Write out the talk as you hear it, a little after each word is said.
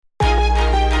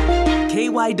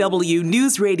KYW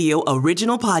News Radio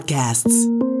original podcasts.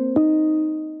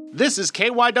 This is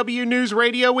KYW News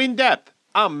Radio In Depth.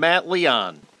 I'm Matt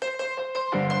Leon.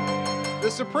 The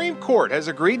Supreme Court has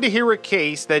agreed to hear a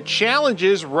case that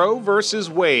challenges Roe v.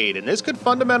 Wade, and this could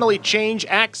fundamentally change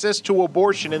access to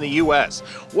abortion in the U.S.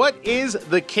 What is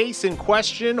the case in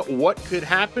question? What could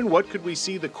happen? What could we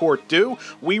see the court do?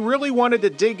 We really wanted to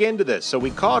dig into this, so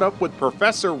we caught up with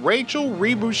Professor Rachel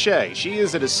Rebouché. She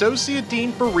is an Associate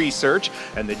Dean for Research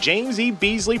and the James E.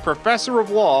 Beasley Professor of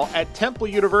Law at Temple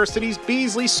University's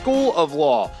Beasley School of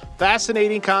Law.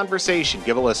 Fascinating conversation.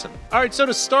 Give a listen. All right, so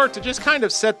to start, to just kind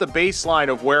of set the baseline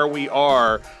of where we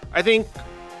are, I think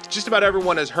just about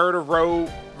everyone has heard of Roe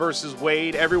versus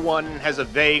Wade. Everyone has a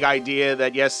vague idea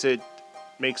that, yes, it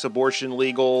makes abortion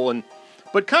legal,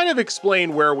 but kind of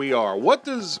explain where we are. What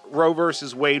does Roe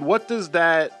versus Wade, what does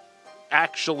that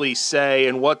actually say,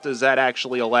 and what does that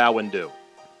actually allow and do?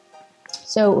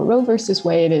 So Roe versus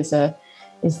Wade is the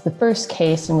first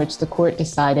case in which the court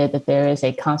decided that there is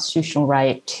a constitutional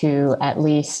right to at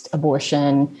least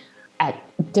abortion at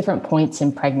different points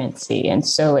in pregnancy. And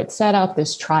so it set out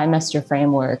this trimester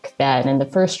framework that in the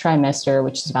first trimester,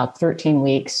 which is about 13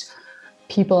 weeks,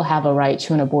 people have a right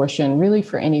to an abortion really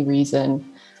for any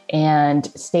reason. And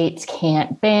states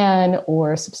can't ban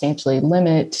or substantially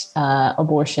limit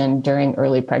abortion during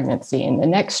early pregnancy. In the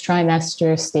next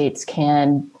trimester, states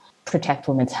can protect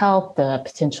women's health, the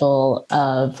potential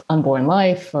of unborn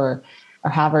life, or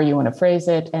however you want to phrase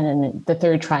it. And then the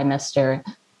third trimester,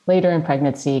 later in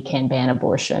pregnancy, can ban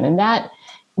abortion. And that,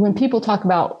 when people talk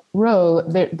about Roe,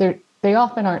 they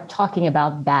often aren't talking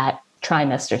about that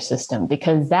trimester system,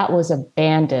 because that was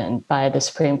abandoned by the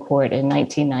Supreme Court in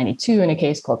 1992 in a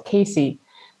case called Casey,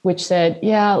 which said,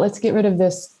 yeah, let's get rid of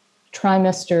this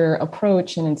trimester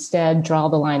approach and instead draw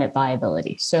the line at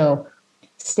viability. So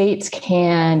states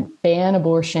can ban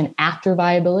abortion after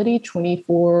viability,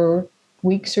 24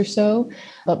 weeks or so.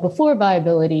 But before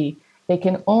viability, they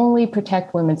can only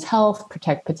protect women's health,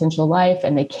 protect potential life,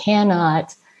 and they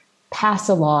cannot pass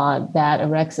a law that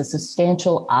erects a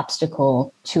substantial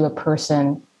obstacle to a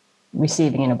person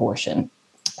receiving an abortion.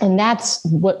 And that's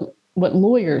what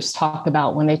lawyers talk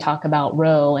about when they talk about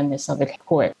Roe and this other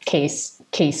court case,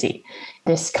 Casey,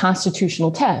 this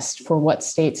constitutional test for what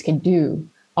states can do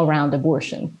around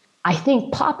abortion. I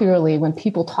think popularly when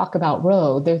people talk about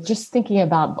Roe, they're just thinking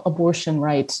about abortion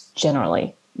rights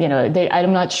generally.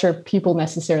 I'm not sure people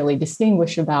necessarily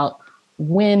distinguish about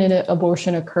when an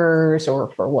abortion occurs or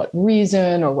for what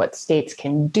reason or what states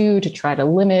can do to try to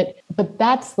limit. But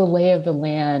that's the lay of the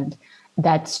land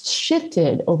that's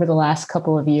shifted over the last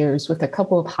couple of years with a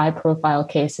couple of high-profile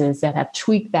cases that have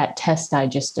tweaked that test I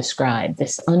just described,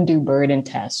 this undue burden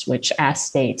test, which asks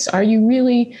states,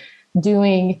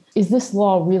 is this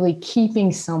law really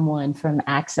keeping someone from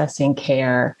accessing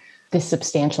care, this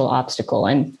substantial obstacle?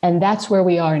 And that's where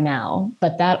we are now,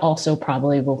 but that also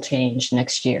probably will change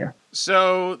next year.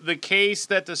 So the case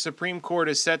that the Supreme Court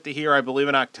is set to hear, I believe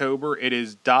in October, it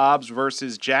is Dobbs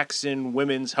versus Jackson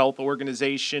Women's Health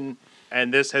Organization.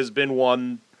 And this has been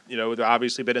one,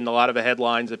 obviously been in a lot of the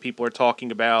headlines that people are talking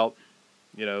about.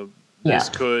 This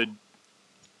could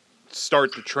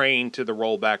start the train to the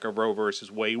rollback of Roe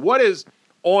versus Wade. What is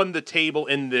on the table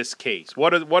in this case?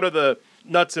 What are the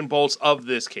nuts and bolts of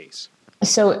this case?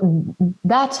 So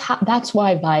that's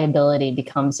why viability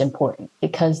becomes important,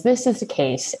 because this is a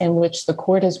case in which the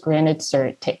court has granted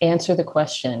cert to answer the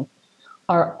question,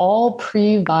 are all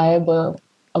pre-viable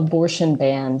abortion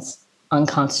bans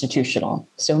unconstitutional?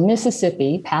 So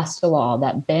Mississippi passed a law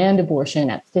that banned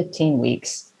abortion at 15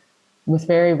 weeks with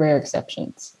very rare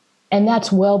exceptions. And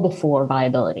that's well before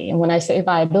viability. And when I say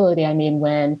viability, I mean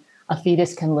when a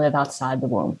fetus can live outside the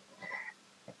womb.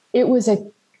 It was a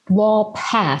law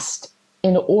passed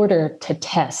in order to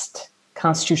test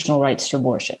constitutional rights to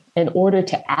abortion, in order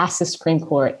to ask the Supreme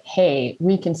Court, hey,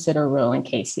 reconsider Roe and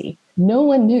Casey. No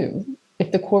one knew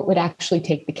if the court would actually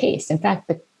take the case. In fact,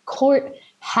 the court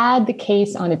had the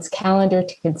case on its calendar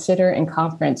to consider in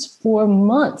conference for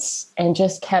months and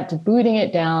just kept booting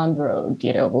it down the road,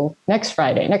 next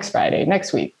Friday,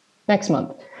 next week, next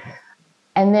month.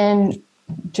 And then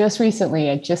just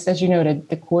recently, just as you noted,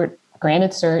 the court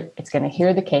granted cert, it's going to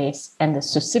hear the case, and the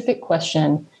specific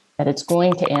question that it's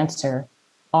going to answer,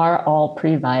 are all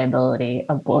pre-viability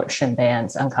abortion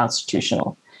bans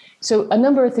unconstitutional? So a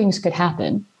number of things could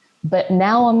happen, but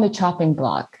now on the chopping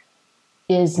block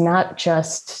is not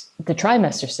just the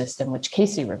trimester system, which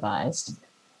Casey revised,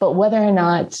 but whether or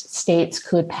not states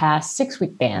could pass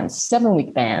 6-week bans,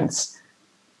 7-week bans,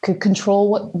 could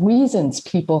control what reasons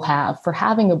people have for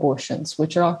having abortions,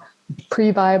 which are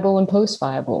pre-viable and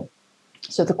post-viable.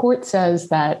 So the court says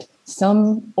that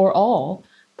some or all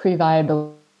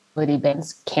pre-viability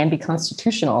bans can be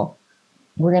constitutional,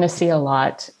 we're going to see a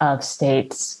lot of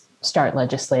states start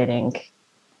legislating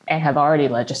and have already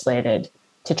legislated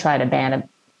to try to ban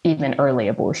even early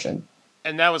abortion.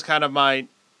 And that was kind of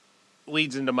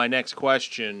leads into my next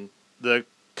question. The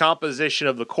composition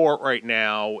of the court right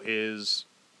now is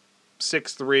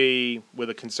 6-3 with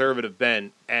a conservative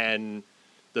bent, and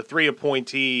the 3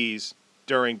 appointees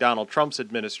during Donald Trump's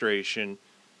administration,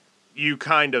 you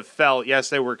kind of felt, yes,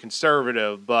 they were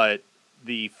conservative, but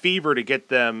the fever to get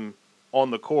them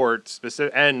on the court,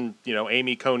 and,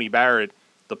 Amy Coney Barrett,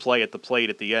 the play at the plate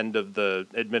at the end of the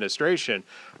administration,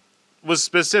 was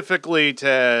specifically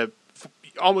to,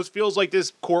 almost feels like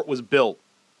this court was built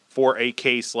for a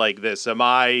case like this. Am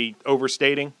I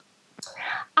overstating?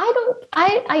 I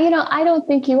don't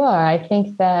think you are. I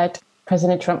think that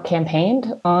President Trump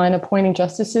campaigned on appointing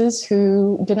justices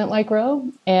who didn't like Roe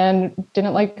and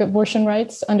didn't like abortion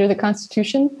rights under the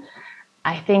Constitution.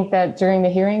 I think that during the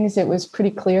hearings, it was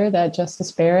pretty clear that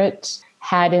Justice Barrett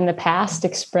had in the past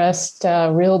expressed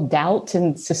real doubt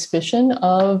and suspicion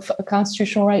of a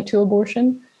constitutional right to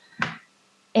abortion.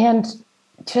 And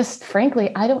just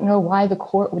frankly, I don't know why the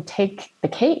court would take the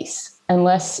case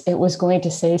unless it was going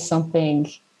to say something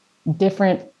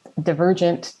different,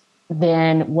 divergent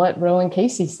than what Roe and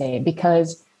Casey say,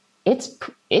 because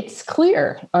it's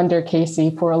clear under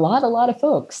Casey for a lot of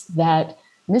folks that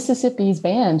Mississippi's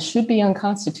ban should be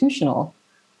unconstitutional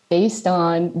based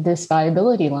on this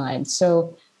viability line.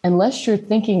 So unless you're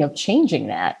thinking of changing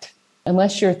that,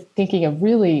 unless you're thinking of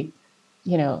really,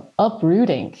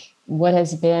 uprooting what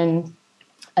has been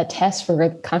a test for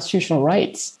constitutional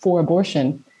rights for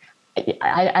abortion,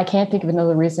 I can't think of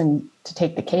another reason to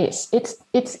take the case.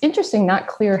 It's interesting, not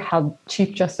clear how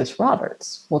Chief Justice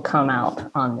Roberts will come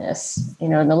out on this.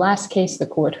 In the last case the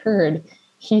court heard,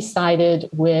 he sided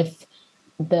with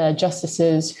the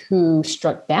justices who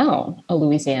struck down a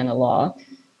Louisiana law.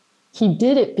 He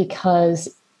did it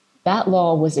because that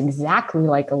law was exactly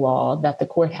like a law that the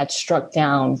court had struck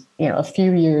down, a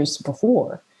few years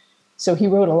before. So he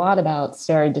wrote a lot about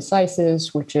stare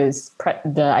decisis, which is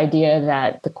the idea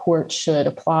that the court should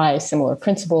apply similar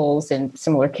principles in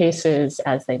similar cases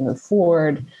as they move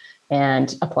forward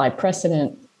and apply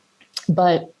precedent.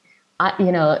 But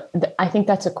I think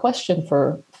that's a question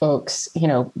for folks.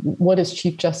 What is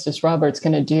Chief Justice Roberts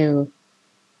going to do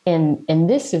in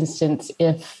this instance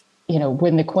if,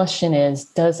 when the question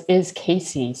is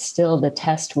Casey still the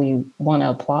test we want to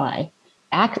apply?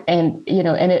 And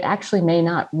it actually may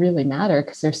not really matter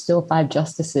because there's still 5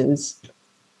 justices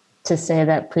to say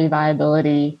that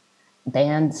pre-viability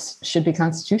bans should be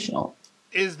constitutional.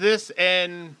 Is this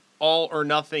an all or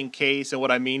nothing case? And what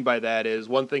I mean by that is,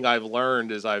 one thing I've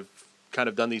learned is I've kind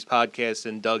of done these podcasts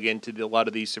and dug into a lot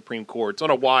of these Supreme Courts on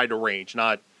a wide range,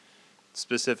 not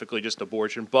specifically just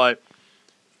abortion, but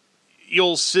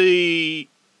you'll see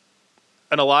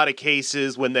in a lot of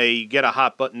cases when they get a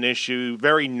hot button issue,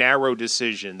 very narrow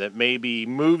decision that maybe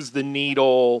moves the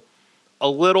needle a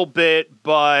little bit,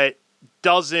 but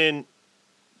doesn't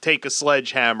take a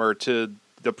sledgehammer to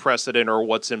the precedent or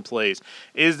what's in place.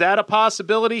 Is that a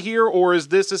possibility here, or is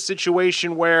this a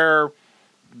situation where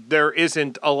there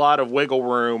isn't a lot of wiggle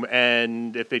room,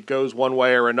 and if it goes one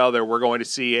way or another, we're going to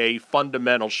see a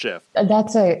fundamental shift?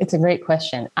 It's a great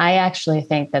question. I actually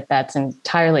think that that's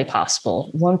entirely possible.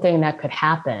 One thing that could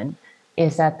happen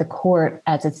is that the court,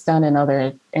 as it's done in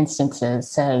other instances,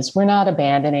 says, we're not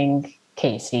abandoning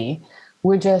Casey.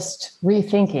 We're just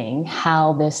rethinking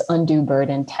how this undue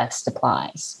burden test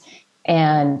applies.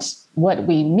 And what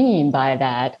we mean by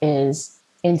that is,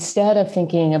 instead of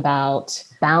thinking about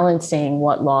balancing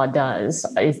what law does,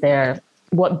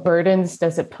 what burdens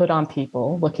does it put on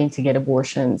people looking to get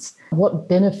abortions? What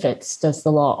benefits does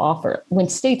the law offer? When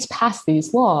states pass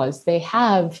these laws, they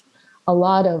have a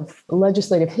lot of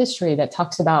legislative history that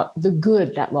talks about the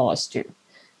good that laws do.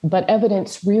 But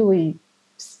evidence really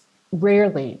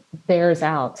rarely bears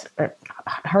out, or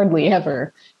hardly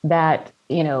ever, that,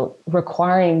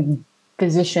 requiring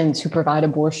physicians who provide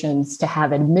abortions to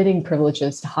have admitting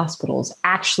privileges to hospitals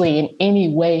actually in any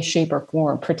way, shape, or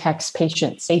form protects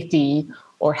patient safety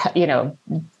or,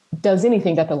 does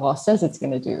anything that the law says it's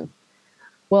going to do.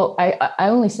 Well, I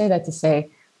only say that to say,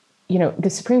 the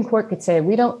Supreme Court could say,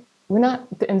 we're not,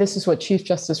 and this is what Chief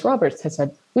Justice Roberts has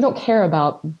said, we don't care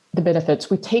about the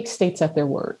benefits. We take states at their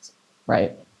words,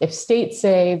 right? If states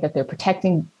say that they're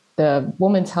protecting the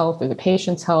woman's health or the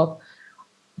patient's health,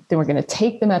 then we're going to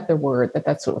take them at their word that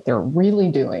that's what they're really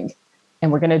doing.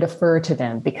 And we're going to defer to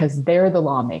them because they're the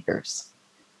lawmakers.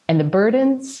 And the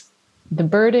burdens, The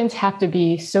burdens have to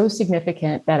be so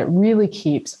significant that it really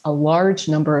keeps a large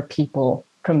number of people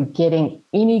from getting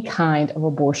any kind of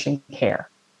abortion care,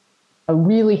 a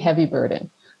really heavy burden.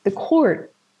 The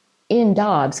court in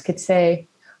Dobbs could say,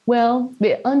 well,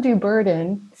 the undue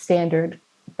burden standard,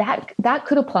 that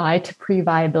could apply to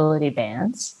pre-viability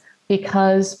bans,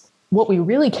 because what we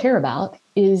really care about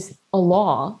is a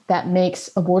law that makes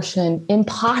abortion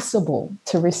impossible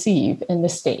to receive in the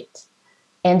state.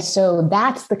 And so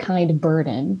that's the kind of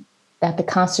burden that the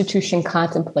Constitution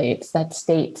contemplates that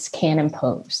states can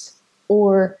impose.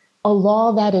 Or a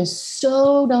law that is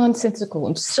so nonsensical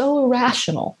and so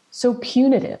irrational, so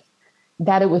punitive,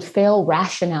 that it would fail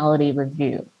rationality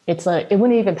review. It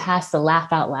wouldn't even pass the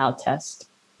laugh out loud test,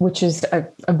 which is a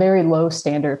very low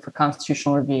standard for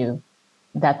constitutional review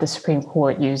that the Supreme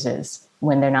Court uses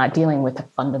when they're not dealing with a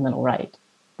fundamental right.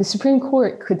 The Supreme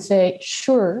Court could say,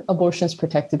 sure, abortion is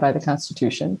protected by the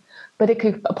Constitution, but it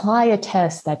could apply a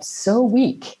test that's so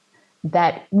weak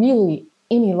that really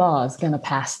any law is going to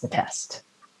pass the test.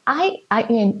 I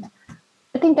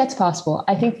think that's possible.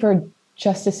 I think for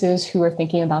justices who are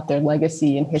thinking about their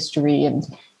legacy and history, and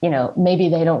maybe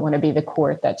they don't want to be the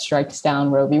court that strikes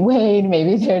down Roe v. Wade.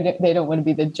 Maybe they don't want to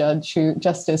be the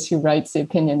justice who writes the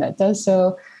opinion that does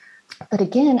so. But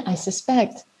again, I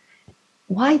suspect,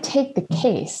 why take the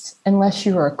case unless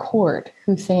you are a court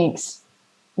who thinks,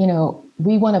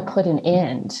 we want to put an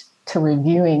end to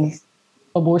reviewing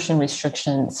abortion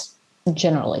restrictions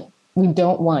generally. We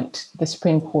don't want the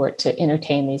Supreme Court to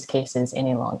entertain these cases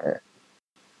any longer.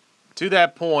 To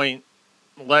that point,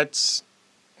 let's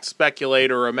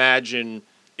speculate or imagine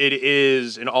it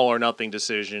is an all or nothing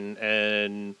decision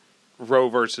and Roe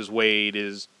versus Wade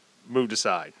is moved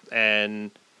aside.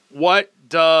 And what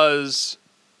does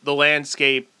the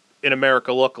landscape in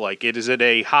America look like? Is it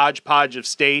a hodgepodge of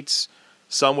states,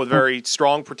 some with very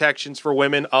strong protections for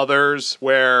women, others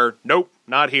where, nope,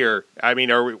 not here? I mean,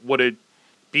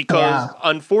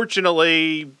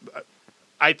 unfortunately,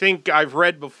 I think I've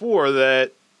read before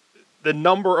that the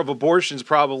number of abortions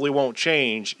probably won't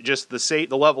change. Just the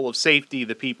level of safety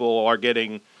that people are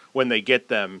getting when they get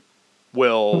them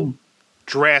will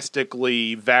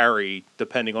drastically vary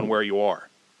depending on where you are.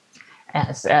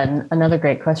 Yes, and another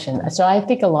great question. So I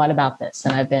think a lot about this,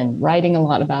 and I've been writing a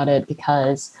lot about it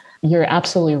because you're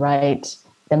absolutely right.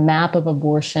 The map of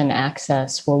abortion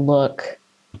access will look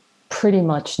pretty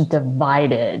much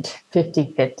divided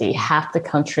 50-50, half the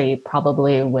country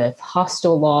probably with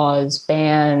hostile laws,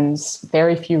 bans,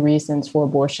 very few reasons for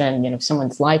abortion. If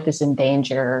someone's life is in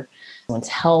danger, someone's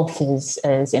health is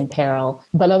in peril,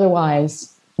 but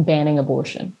otherwise banning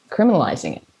abortion,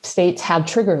 criminalizing it. States have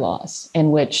trigger laws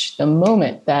in which the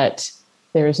moment that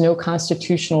there is no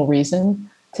constitutional reason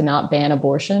to not ban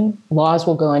abortion, laws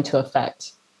will go into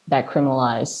effect that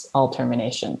criminalize all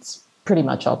terminations. Pretty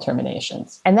much all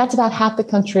terminations. And that's about half the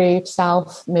country,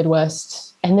 South,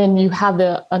 Midwest. And then you have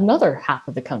another half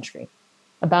of the country,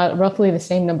 about roughly the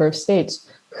same number of states,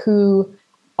 who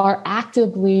are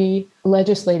actively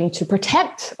legislating to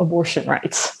protect abortion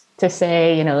rights. To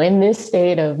say, in this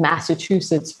state of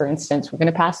Massachusetts, for instance, we're going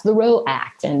to pass the Roe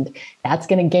Act, and that's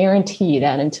going to guarantee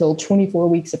that until 24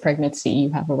 weeks of pregnancy, you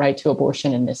have a right to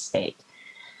abortion in this state.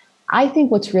 I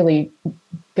think what's really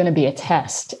going to be a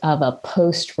test of a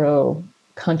post-Roe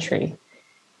country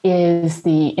is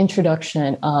the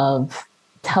introduction of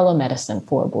telemedicine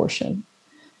for abortion.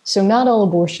 So not all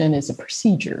abortion is a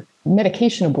procedure.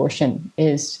 Medication abortion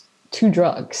is 2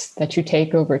 drugs that you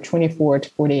take over 24 to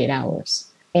 48 hours.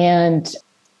 And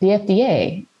the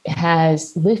FDA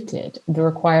has lifted the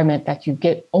requirement that you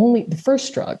get only the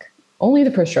first drug,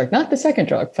 not the second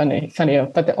drug, funny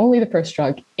enough, but only the first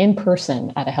drug in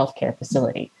person at a healthcare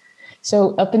facility.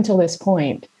 So up until this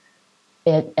point,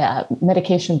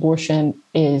 medication abortion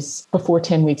is before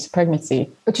 10 weeks of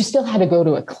pregnancy, but you still had to go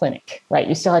to a clinic, right?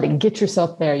 You still had to get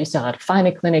yourself there. You still had to find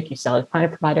a clinic. You still had to find a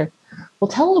provider.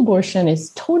 Well, teleabortion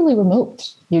is totally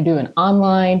remote. You do an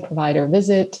online provider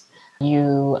visit.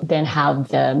 You then have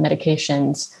the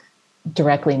medications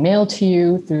directly mailed to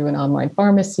you through an online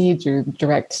pharmacy, through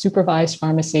direct supervised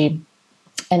pharmacy.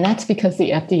 And that's because the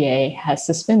FDA has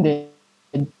suspended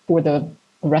for the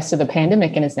rest of the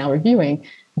pandemic and is now reviewing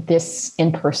this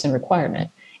in-person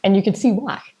requirement. And you can see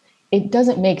why. It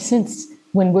doesn't make sense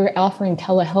when we're offering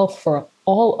telehealth for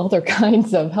all other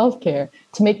kinds of healthcare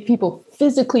to make people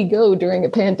physically go during a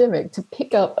pandemic to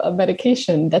pick up a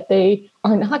medication that they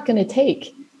are not going to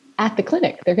take at the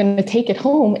clinic. They're going to take it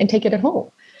home and take it at home.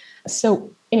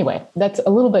 So anyway, that's a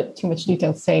little bit too much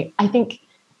detail to say. I think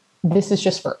this is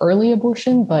just for early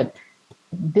abortion, but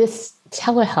this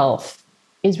telehealth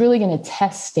is really going to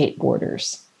test state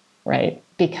borders, right?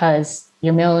 Because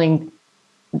you're mailing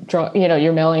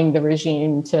you're mailing the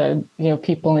regime to,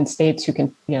 people in states who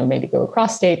can, maybe go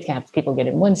across states, have people get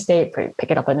in one state,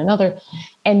 pick it up in another.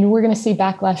 And we're going to see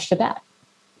backlash to that.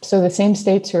 So the same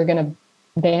states who are going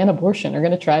to ban abortion are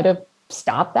going to try to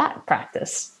stop that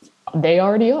practice. They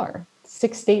already are.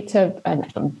 6 states have,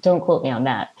 don't quote me on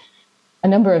that. A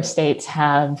number of states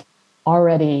have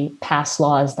already passed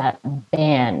laws that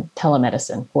ban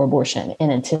telemedicine for abortion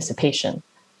in anticipation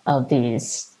of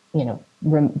these,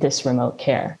 this remote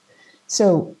care.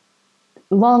 So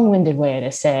long-winded way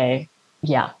to say,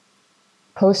 yeah,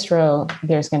 post-Roe,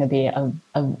 there's going to be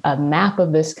a map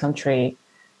of this country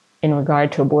in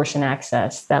regard to abortion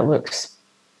access that looks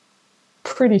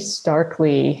pretty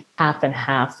starkly half and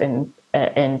half in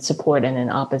support and in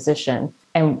opposition.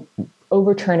 And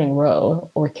overturning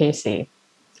Roe or Casey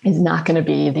is not going to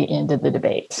be the end of the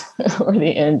debate or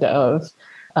the end of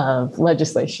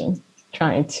legislation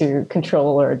trying to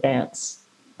control or advance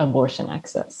abortion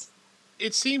access.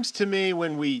 It seems to me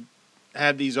when we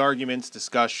have these arguments,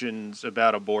 discussions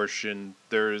about abortion,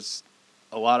 there's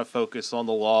a lot of focus on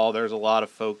the law. There's a lot of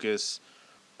focus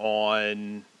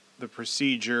on the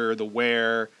procedure, the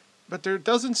where, but there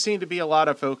doesn't seem to be a lot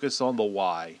of focus on the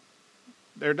why.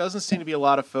 There doesn't seem to be a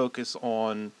lot of focus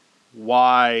on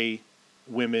why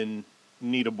women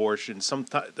need abortion.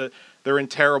 Sometimes they're in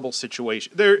terrible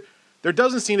situations. There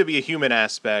doesn't seem to be a human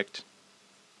aspect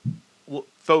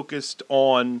focused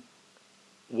on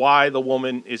why the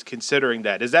woman is considering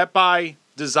that. Is that by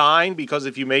design? Because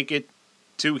if you make it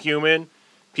too human,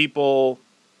 people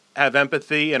have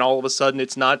empathy, and all of a sudden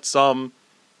it's not some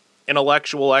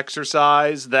intellectual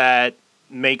exercise that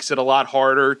makes it a lot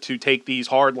harder to take these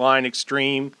hardline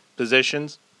extreme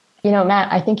positions?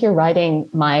 Matt, I think you're writing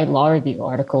my law review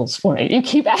articles for me. You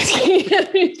keep asking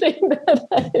everything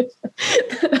that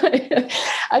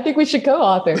I think we should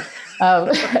co-author.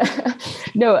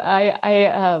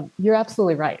 No, you're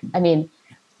absolutely right. I mean,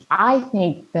 I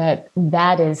think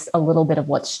that is a little bit of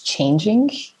what's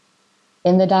changing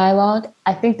in the dialogue.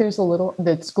 I think there's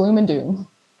that's gloom and doom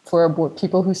for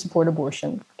people who support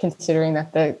abortion, considering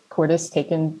that the court has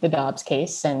taken the Dobbs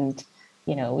case, and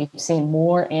we've seen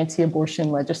more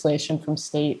anti-abortion legislation from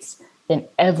states than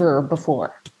ever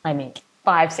before. I mean,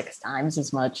 5-6 times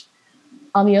as much.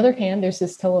 On the other hand, there's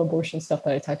this tele-abortion stuff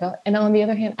that I talked about. And on the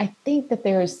other hand, I think that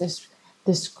there is this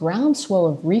groundswell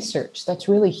of research that's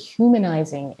really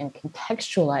humanizing and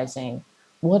contextualizing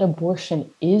what abortion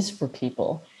is for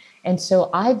people. And so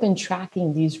I've been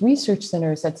tracking these research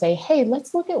centers that say, hey,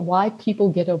 let's look at why people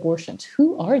get abortions.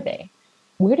 Who are they?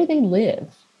 Where do they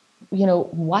live?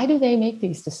 Why do they make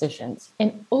these decisions?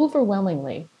 And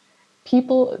overwhelmingly,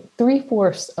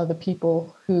 3/4 of the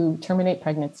people who terminate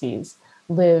pregnancies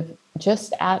live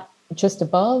just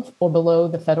above or below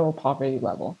the federal poverty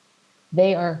level.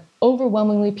 They are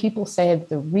overwhelmingly, people say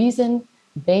the reason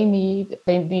they need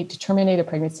to terminate a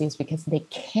pregnancy is because they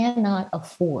cannot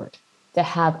afford to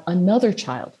have another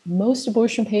child. Most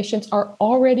abortion patients are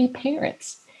already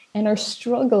parents and are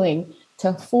struggling to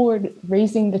afford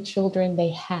raising the children they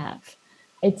have.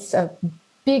 It's a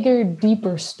bigger,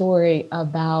 deeper story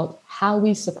about how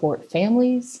we support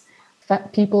families,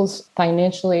 people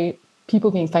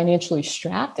being financially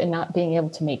strapped and not being able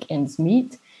to make ends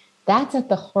meet. That's at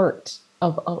the heart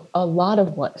of a lot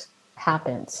of what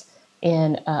happens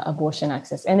in abortion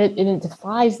access. And it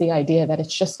defies the idea that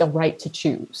it's just a right to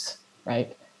choose,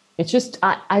 right? It's just,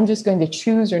 I'm just going to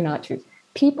choose or not choose.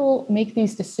 People make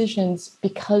these decisions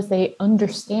because they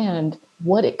understand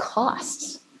what it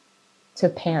costs to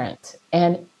parent,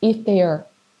 and if they are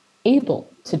able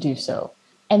to do so.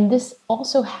 And this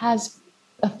also has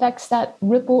effects that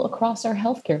ripple across our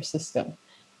healthcare system.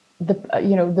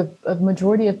 The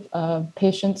majority of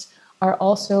patients are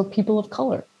also people of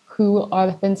color who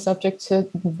have been subject to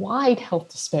wide health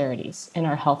disparities in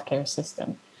our healthcare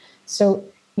system. So,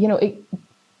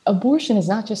 abortion is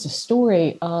not just a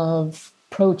story of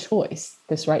pro-choice,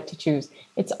 this right to choose.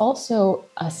 It's also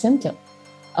a symptom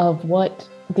of what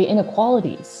the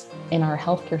inequalities in our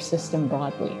healthcare system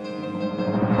broadly.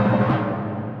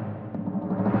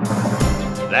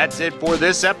 That's it for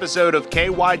this episode of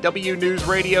KYW News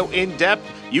Radio In Depth.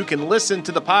 You can listen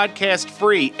to the podcast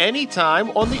free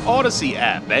anytime on the Odyssey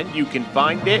app, and you can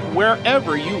find it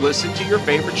wherever you listen to your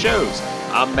favorite shows.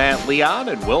 I'm Matt Leon,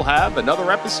 and we'll have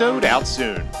another episode out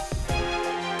soon.